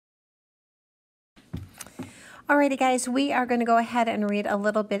Alrighty guys, we are going to go ahead and read a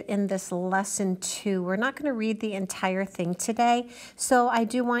little bit in this lesson 2. We're not going to read the entire thing today, so I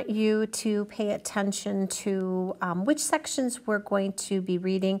do want you to pay attention to which sections we're going to be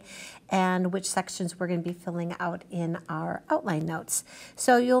reading and which sections we're going to be filling out in our outline notes.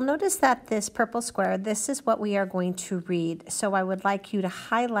 So you'll notice that this purple square, this is what we are going to read. So I would like you to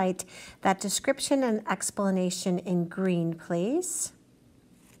highlight that description and explanation in green, please.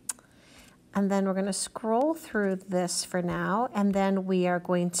 And then we're going to scroll through this for now, and then we are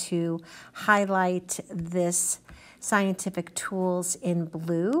going to highlight this scientific tools in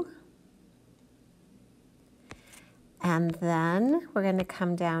blue. And then we're going to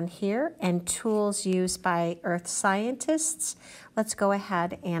come down here and tools used by earth scientists. Let's go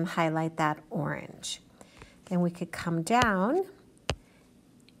ahead and highlight that orange. Then we could come down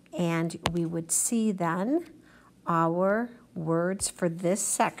and we would see then our words for this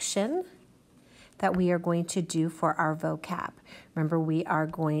section that we are going to do for our vocab. Remember, we are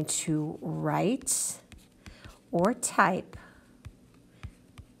going to write or type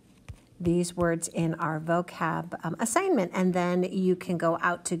these words in our vocab assignment, and then you can go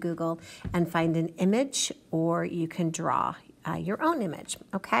out to Google and find an image, or you can draw your own image,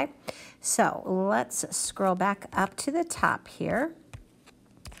 okay? So let's scroll back up to the top here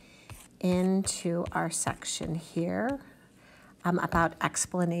into our section here about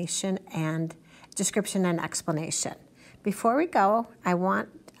explanation and description and explanation. Before we go, I want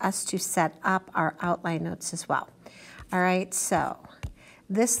us to set up our outline notes as well. All right, so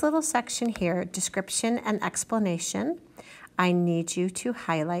this little section here, description and explanation, I need you to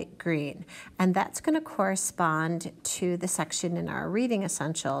highlight green, and that's going to correspond to the section in our reading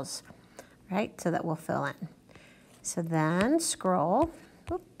essentials, right? So that we'll fill in. So then scroll,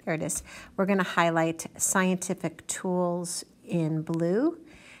 oop, there it is. We're going to highlight scientific tools in blue,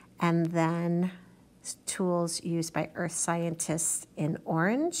 and then tools used by earth scientists in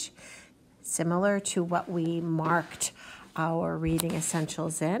orange, similar to what we marked our reading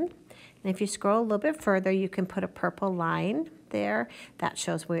essentials in. And if you scroll a little bit further, you can put a purple line there. That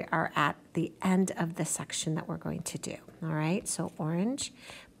shows we are at the end of the section that we're going to do. All right, so orange,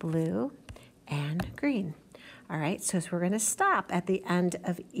 blue, and green. All right, so we're going to stop at the end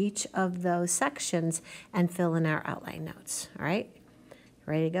of each of those sections and fill in our outline notes. All right,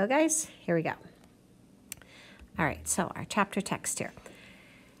 ready to go, guys? Here we go. All right, so our chapter text here.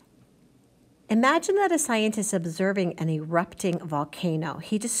 Imagine that a scientist is observing an erupting volcano.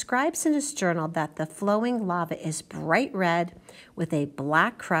 He describes in his journal that the flowing lava is bright red with a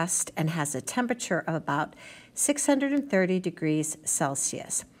black crust and has a temperature of about 630 degrees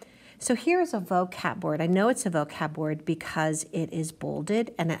Celsius. So here's a vocab word. I know it's a vocab word because it is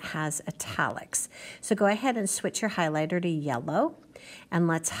bolded and it has italics. So go ahead and switch your highlighter to yellow, and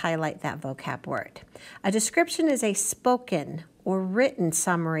let's highlight that vocab word. A description is a spoken or written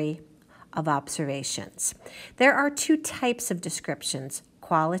summary of observations. There are two types of descriptions,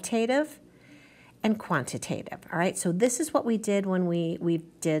 qualitative and quantitative. All right, so this is what we did when we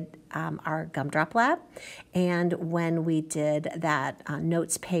did our gumdrop lab, and when we did that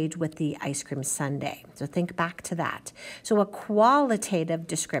notes page with the ice cream sundae. So think back to that. So a qualitative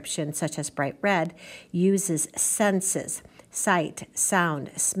description, such as bright red, uses senses, sight,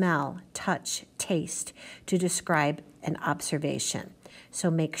 sound, smell, touch, taste, to describe an observation. So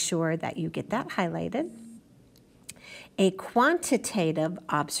make sure that you get that highlighted. A quantitative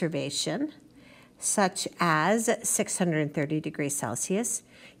observation, such as 630 degrees Celsius,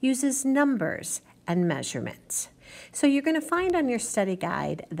 uses numbers and measurements. So you're going to find on your study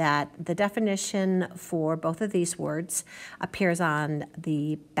guide that the definition for both of these words appears on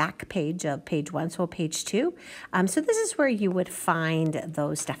the back page of page 1, so page 2. So this is where you would find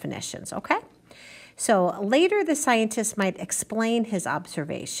those definitions, okay? So later the scientist might explain his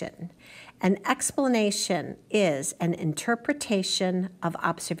observation. An explanation is an interpretation of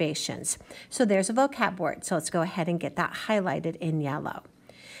observations. So there's a vocab word. So let's go ahead and get that highlighted in yellow.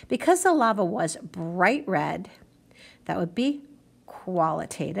 Because the lava was bright red, that would be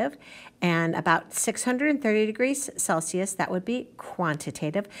qualitative, and about 630 degrees Celsius, that would be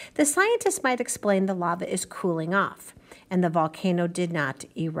quantitative. The scientist might explain the lava is cooling off and the volcano did not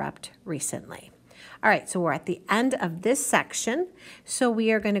erupt recently. All right, so we're at the end of this section. So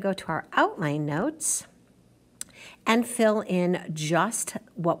we are going to go to our outline notes and fill in just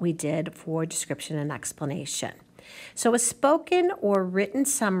what we did for description and explanation. So a spoken or written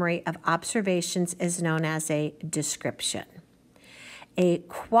summary of observations is known as a description. A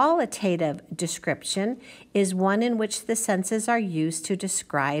qualitative description is one in which the senses are used to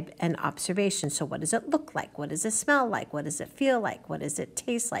describe an observation. So what does it look like? What does it smell like? What does it feel like? What does it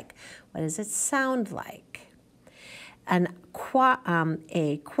taste like? What does it sound like?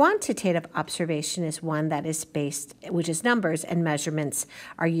 A quantitative observation is one that is which is numbers and measurements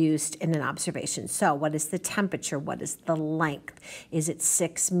are used in an observation. So what is the temperature? What is the length? Is it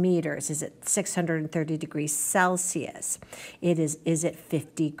 6 meters? Is it 630 degrees Celsius? Is it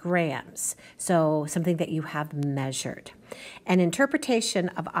 50 grams? So something that you have measured. An interpretation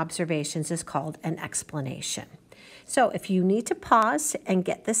of observations is called an explanation. So if you need to pause and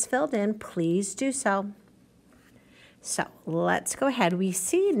get this filled in, please do so. So let's go ahead. We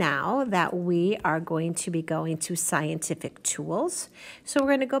see now that we are going to be going to scientific tools. So we're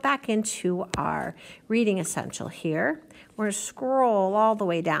going to go back into our reading essential here. We're going to scroll all the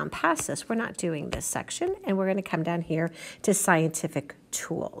way down past this. We're not doing this section, and we're going to come down here to scientific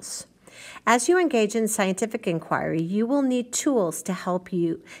tools. As you engage in scientific inquiry, you will need tools to help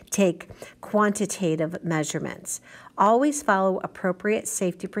you take quantitative measurements. Always follow appropriate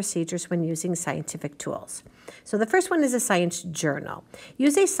safety procedures when using scientific tools. So the first one is a science journal.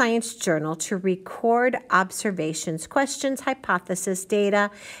 Use a science journal to record observations, questions, hypotheses, data,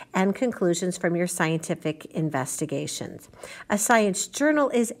 and conclusions from your scientific investigations. A science journal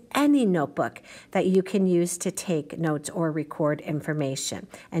is any notebook that you can use to take notes or record information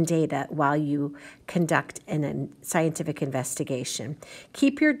and data while you conduct a scientific investigation.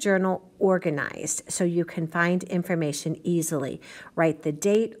 Keep your journal organized so you can find information easily. Write the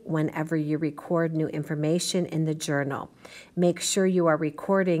date whenever you record new information in the journal. Make sure you are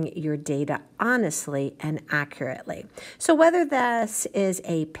recording your data honestly and accurately. So whether this is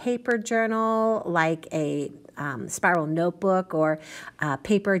a paper journal like a spiral notebook or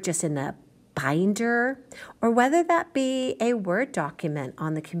paper just in a binder, or whether that be a Word document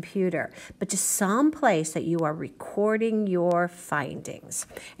on the computer, but just some place that you are recording your findings,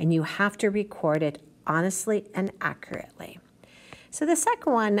 and you have to record it honestly and accurately. So the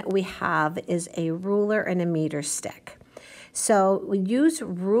second one we have is a ruler and a meter stick. So we use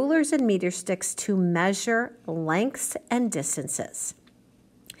rulers and meter sticks to measure lengths and distances.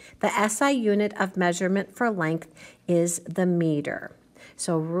 The SI unit of measurement for length is the meter.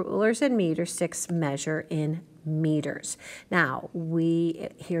 So rulers and meter sticks measure in meters. Now, we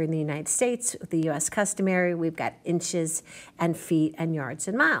here in the United States, the U.S. customary, we've got inches and feet and yards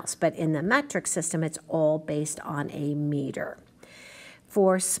and miles. But in the metric system, it's all based on a meter.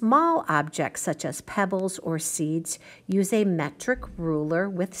 For small objects such as pebbles or seeds, use a metric ruler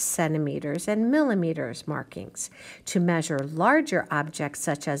with centimeters and millimeters markings. To measure larger objects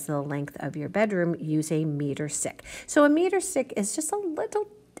such as the length of your bedroom, use a meter stick. So a meter stick is just a little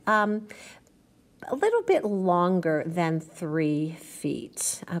bit longer than 3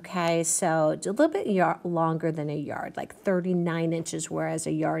 feet, okay? So it's a little bit longer than a yard, like 39 inches, whereas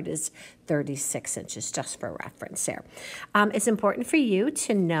a yard is 36 inches, just for reference there. It's important for you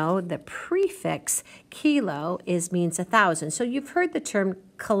to know the prefix kilo means 1,000. So you've heard the term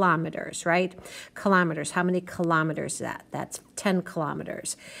kilometers, right? Kilometers, how many kilometers is that? That's 10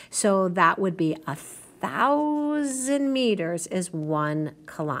 kilometers. So that would be 1,000 meters is 1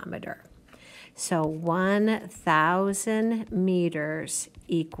 kilometer. So 1,000 meters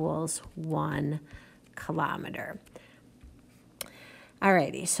equals 1 kilometer.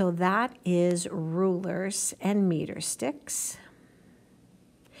 Alrighty, so that is rulers and meter sticks.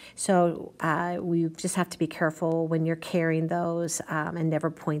 So we just have to be careful when you're carrying those and never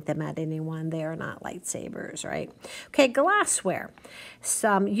point them at anyone. They are not lightsabers, right? Okay, glassware.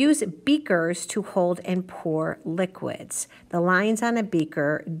 Use beakers to hold and pour liquids. The lines on a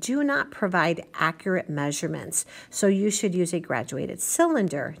beaker do not provide accurate measurements, so you should use a graduated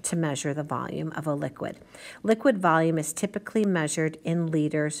cylinder to measure the volume of a liquid. Liquid volume is typically measured in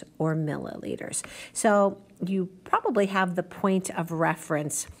liters or milliliters. So you probably have the point of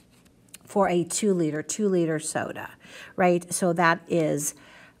reference for a 2-liter soda, right? So that is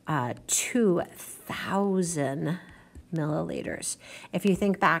 2,000 milliliters. If you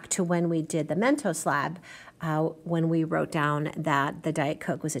think back to when we did the Mentos lab, when we wrote down that the Diet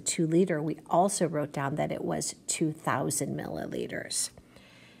Coke was a 2-liter, we also wrote down that it was 2,000 milliliters.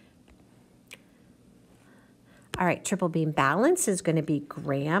 All right, triple beam balance is going to be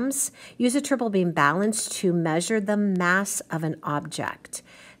grams. Use a triple beam balance to measure the mass of an object.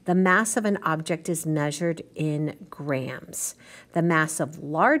 The mass of an object is measured in grams. The mass of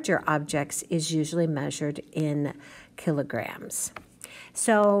larger objects is usually measured in kilograms.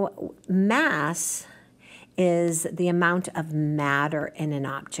 So mass is the amount of matter in an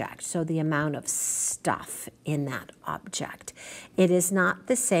object, so the amount of stuff in that object. It is not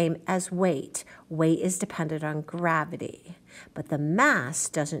the same as weight. Weight is dependent on gravity, but the mass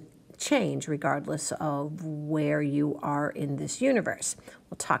doesn't change regardless of where you are in this universe.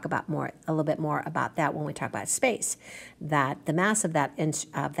 We'll talk about a little bit more about that when we talk about space, that the mass of that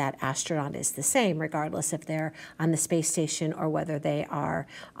astronaut is the same, regardless if they're on the space station or whether they are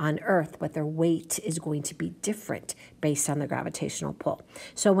on Earth, but their weight is going to be different based on the gravitational pull.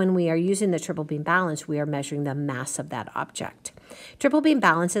 So when we are using the triple beam balance, we are measuring the mass of that object. Triple beam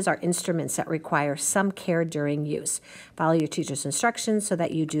balances are instruments that require some care during use. Follow your teacher's instructions so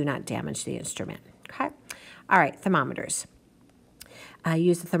that you do not damage the instrument. Okay? All right, thermometers.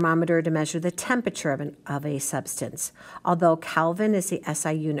 Use the thermometer to measure the temperature of a substance. Although Kelvin is the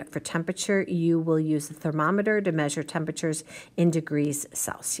SI unit for temperature, you will use the thermometer to measure temperatures in degrees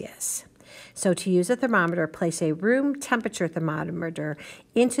Celsius. So to use a thermometer, place a room temperature thermometer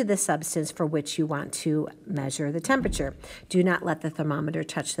into the substance for which you want to measure the temperature. Do not let the thermometer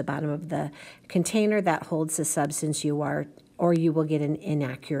touch the bottom of the container that holds the substance or you will get an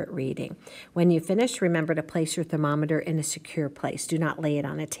inaccurate reading. When you finish, remember to place your thermometer in a secure place. Do not lay it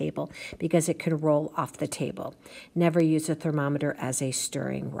on a table because it can roll off the table. Never use a thermometer as a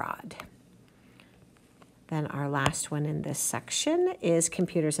stirring rod. Then our last one in this section is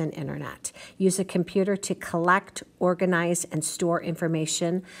computers and internet. Use a computer to collect, organize, and store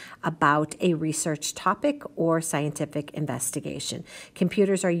information about a research topic or scientific investigation.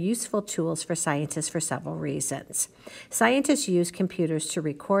 Computers are useful tools for scientists for several reasons. Scientists use computers to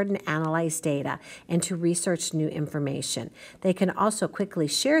record and analyze data and to research new information. They can also quickly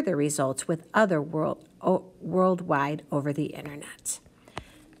share their results with others worldwide over the internet.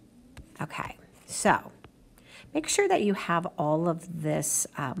 Okay, so make sure that you have all of this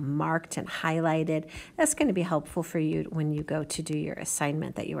marked and highlighted. That's going to be helpful for you when you go to do your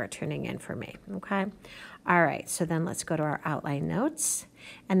assignment that you are turning in for me, okay? All right, so then let's go to our outline notes.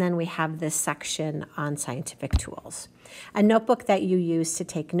 And then we have this section on scientific tools. A notebook that you use to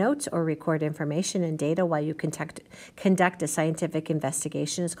take notes or record information and data while you conduct a scientific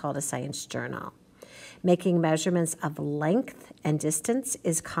investigation is called a science journal. Making measurements of length and distance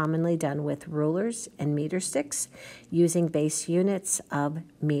is commonly done with rulers and meter sticks using base units of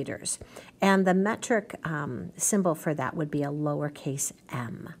meters. And the metric symbol for that would be a lowercase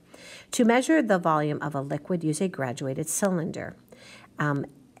m. To measure the volume of a liquid, use a graduated cylinder and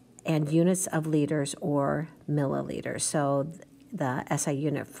units of liters or milliliters. So the SI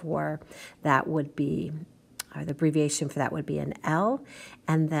unit for that would be the abbreviation for that would be an L,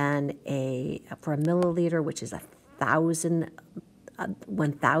 and then for a milliliter, which is 1,000th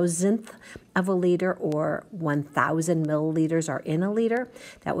of a liter, or 1,000 milliliters are in a liter,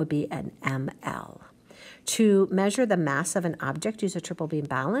 that would be an ml. To measure the mass of an object, use a triple beam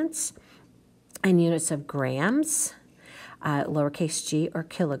balance in units of grams, lowercase g, or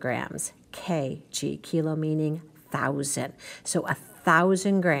kilograms, kg, kilo meaning 1,000. So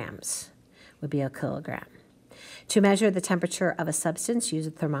 1,000 grams would be a kilogram. To measure the temperature of a substance, use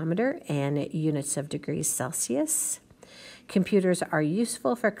a thermometer and units of degrees Celsius. Computers are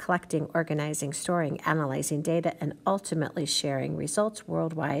useful for collecting, organizing, storing, analyzing data, and ultimately sharing results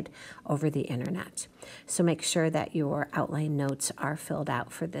worldwide over the internet. So make sure that your outline notes are filled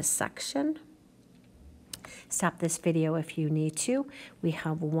out for this section. Stop this video if you need to. We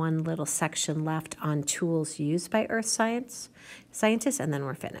have one little section left on tools used by earth scientists, and then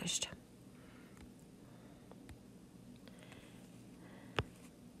we're finished.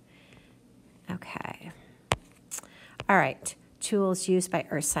 Okay. All right. Tools used by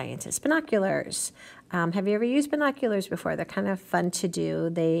earth scientists. Binoculars. Have you ever used binoculars before? They're kind of fun to do.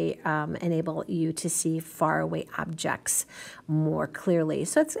 They enable you to see faraway objects more clearly.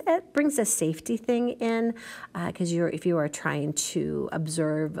 So it brings a safety thing in because if you are trying to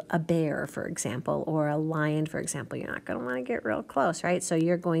observe a bear, for example, or a lion, for example, you're not going to want to get real close, right? So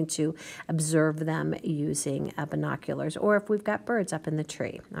you're going to observe them using binoculars, or if we've got birds up in the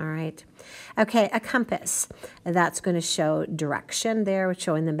tree, all right? Okay, a compass. That's going to show direction there,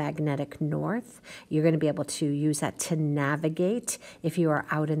 showing the magnetic north. You're going to be able to use that to navigate if you are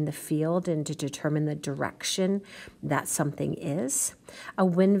out in the field and to determine the direction that something is. A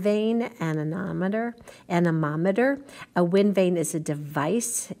wind vane anemometer. A wind vane is a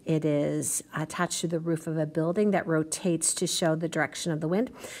device. It is attached to the roof of a building that rotates to show the direction of the wind.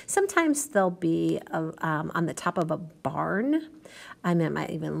 Sometimes they'll be on the top of a barn. It might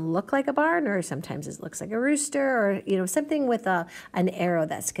even look like a barn, or sometimes it looks like a rooster, or something with an arrow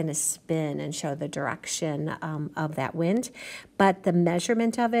that's going to spin and show the direction of that wind. But the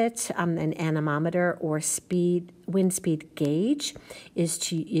measurement of it, an anemometer or wind speed gauge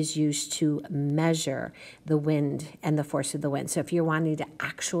is used to measure the wind and the force of the wind. So if you're wanting to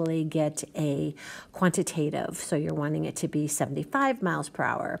actually get a quantitative, so you're wanting it to be 75 miles per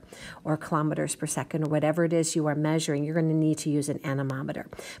hour or kilometers per second or whatever it is you are measuring, you're going to need to use an anemometer.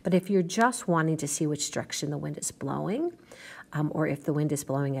 But if you're just wanting to see which direction the wind is blowing, or if the wind is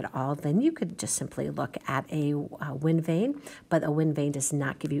blowing at all, then you could just simply look at a wind vane, but a wind vane does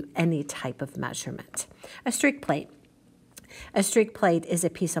not give you any type of measurement. A streak plate. A streak plate is a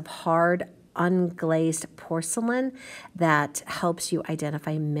piece of hard, unglazed porcelain that helps you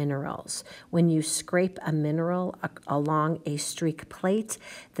identify minerals. When you scrape a mineral along a streak plate,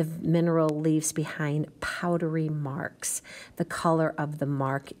 the mineral leaves behind powdery marks. The color of the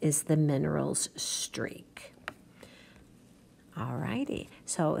mark is the mineral's streak. Alrighty,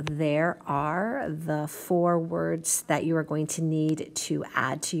 so there are the 4 words that you are going to need to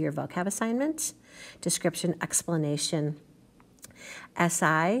add to your vocab assignment: description, explanation,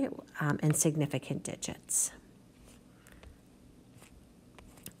 SI, and significant digits.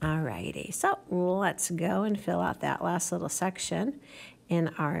 Alrighty, so let's go and fill out that last little section in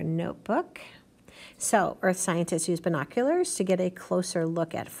our notebook. So, earth scientists use binoculars to get a closer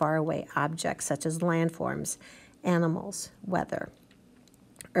look at faraway objects such as landforms, animals, weather.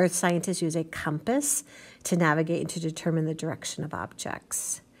 Earth scientists use a compass to navigate and to determine the direction of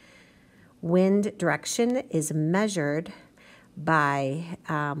objects. Wind direction is measured by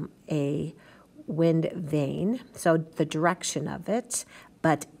a wind vane, so the direction of it,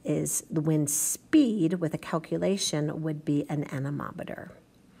 but is the wind speed with a calculation would be an anemometer.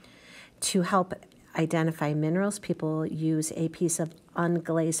 To help identify minerals, people use a piece of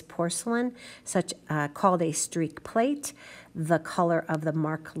unglazed porcelain, called a streak plate. The color of the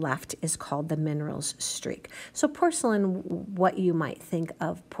mark left is called the mineral's streak. So porcelain, what you might think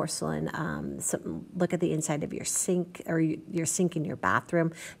of porcelain, look at the inside of your sink, or your sink in your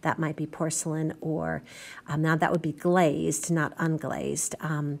bathroom. That might be porcelain, or now that would be glazed, not unglazed.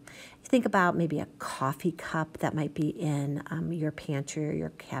 Think about maybe a coffee cup that might be in your pantry or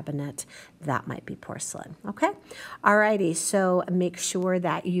your cabinet. That might be porcelain, okay? Alrighty, so make sure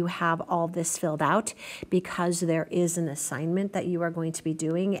that you have all this filled out, because there is an assignment that you are going to be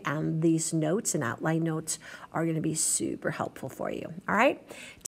doing, and these notes and outline notes are going to be super helpful for you, all right?